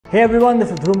Hey everyone, this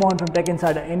is Dhruv from Tech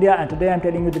Insider India, and today I'm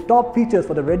telling you the top features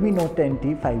for the Redmi Note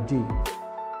 10T 5G.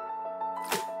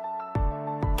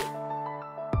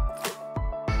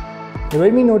 The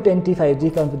Redmi Note 10T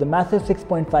 5G comes with a massive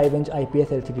 6.5-inch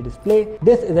IPS LCD display.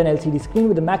 This is an LCD screen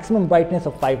with a maximum brightness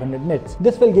of 500 nits.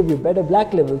 This will give you better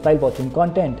black levels while watching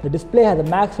content. The display has a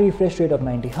max refresh rate of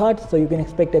 90 Hz, so you can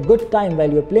expect a good time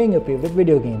while you're playing your favorite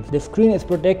video games. The screen is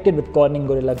protected with Corning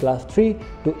Gorilla Glass 3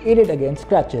 to aid it against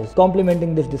scratches.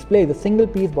 Complementing this display is a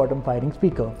single-piece bottom-firing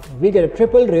speaker. We get a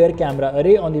triple rear camera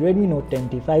array on the Redmi Note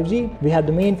 10T 5G. We have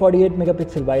the main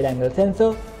 48-megapixel wide-angle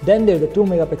sensor, then there's a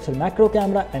 2-megapixel macro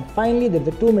camera, and finally there's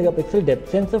a 2-megapixel depth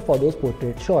sensor for those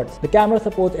portrait shots. The camera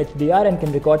supports HDR and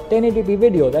can record 1080p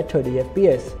videos at 30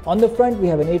 FPS. On the front we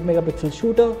have an 8-megapixel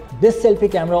shooter. This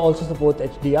selfie camera also supports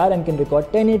HDR and can record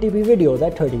 1080p videos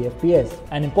at 30 FPS.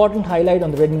 An important highlight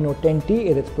on the Redmi Note 10T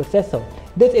is its processor.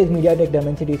 This is MediaTek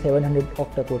Dimensity 700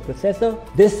 octa-core processor.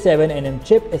 This 7nm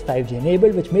chip is 5G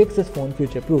enabled, which makes this phone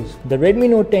future-proof. The Redmi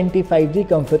Note 10T 5G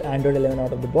comes with Android 11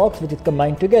 out of the box, which is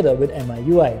combined together with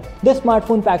MIUI. This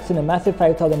smartphone packs in a massive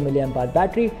 5000 mAh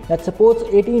battery that supports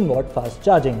 18-watt fast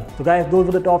charging. So guys, those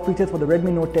were the top features for the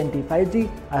Redmi Note 10T 5G.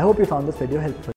 I hope you found this video helpful.